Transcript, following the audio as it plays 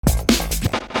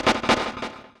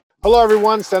Hello,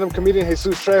 everyone. Stand-up comedian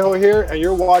Jesus Trejo here, and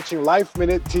you're watching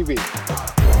LifeMinute TV.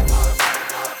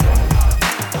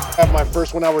 I have my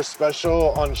first 1 hour special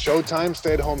on Showtime,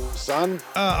 Stay at Home Son.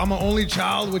 I'm an only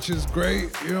child, which is great,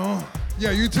 you know?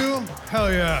 Yeah, you too?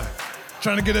 Hell yeah.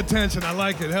 Trying to get attention. I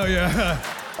like it. Hell yeah.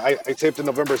 I taped it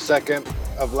November 2nd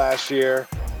of last year,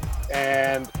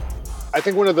 and I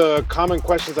think one of the common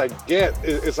questions I get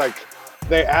is like,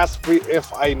 they ask me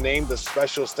if I named the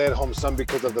special Stay at Home Son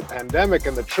because of the pandemic,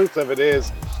 and the truth of it is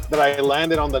that I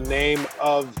landed on the name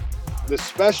of the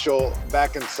special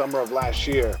back in summer of last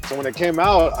year. So when it came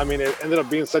out, I mean, it ended up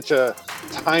being such a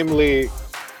timely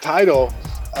title.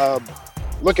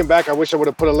 Looking back, I wish I would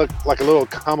have put a little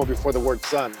comma before the word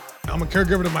son. I'm a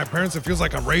caregiver to my parents. It feels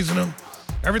like I'm raising them.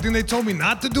 Everything they told me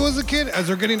not to do as a kid, as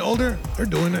they're getting older, they're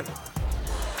doing it.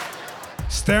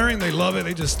 Staring, they love it.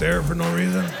 They just stare for no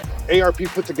reason. ARP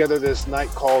put together this night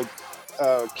called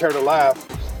Care to Laugh,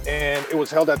 and it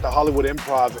was held at the Hollywood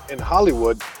Improv in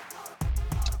Hollywood.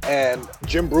 And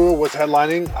Jim Brewer was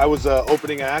headlining. I was the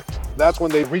opening act. That's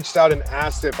when they reached out and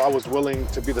asked if I was willing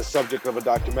to be the subject of a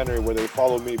documentary where they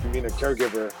followed me being a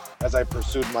caregiver as I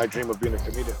pursued my dream of being a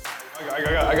comedian.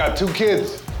 I got 2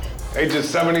 kids, ages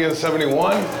 70 and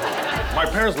 71. My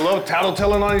parents love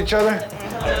tattletelling on each other.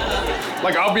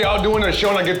 Like, I'll be out doing a show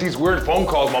and I get these weird phone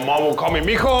calls. My mom will call me,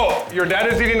 "Mijo, your dad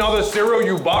is eating all the cereal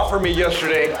you bought for me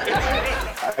yesterday."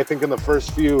 I think in the first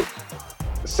few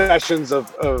sessions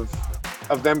of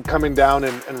them coming down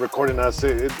and recording us,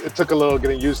 it took a little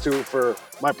getting used to for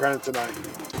my parents and I.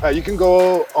 You can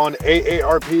go on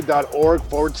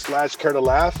aarp.org/care to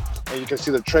laugh, and you can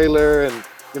see the trailer, and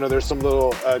there's some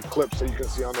little clips that you can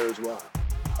see on there as well.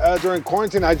 During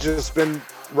quarantine, I've just been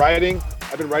writing.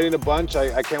 I've been writing a bunch.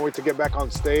 I can't wait to get back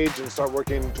on stage and start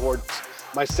working towards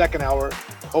my second hour.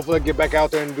 Hopefully I get back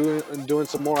out there and doing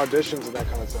some more auditions and that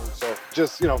kind of thing. So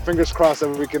just, fingers crossed that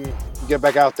we can get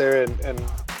back out there and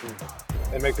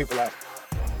make people laugh.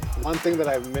 One thing that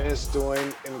I've missed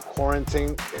doing in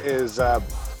quarantine is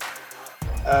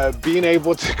being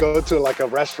able to go to like a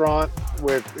restaurant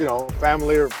with,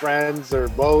 family or friends or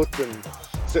both, and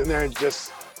sitting there and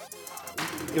just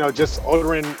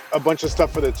ordering a bunch of stuff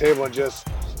for the table and just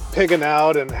pigging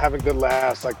out and having good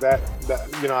laughs like that.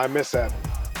 I miss that.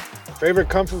 Favorite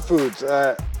comfort foods,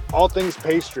 all things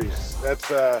pastries.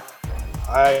 That's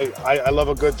I love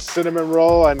a good cinnamon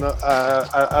roll. I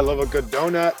love a good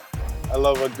donut. I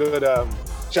love a good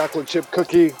chocolate chip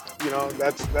cookie.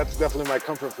 That's definitely my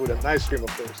comfort food, and ice cream,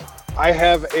 of course. I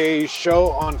have a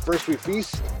show on First We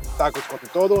Feast, Tacos con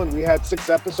Todo, and we had 6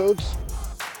 episodes.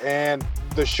 And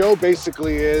the show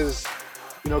basically is,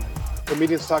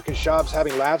 comedians talking shops,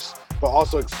 having laughs, but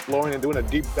also exploring and doing a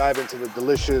deep dive into the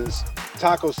delicious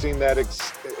taco scene that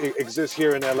exists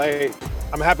here in LA.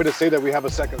 I'm happy to say that we have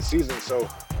a second season, so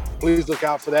please look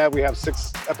out for that. We have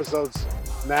 6 episodes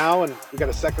now, and we got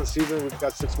a second season. We've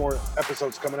got 6 more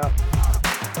episodes coming up.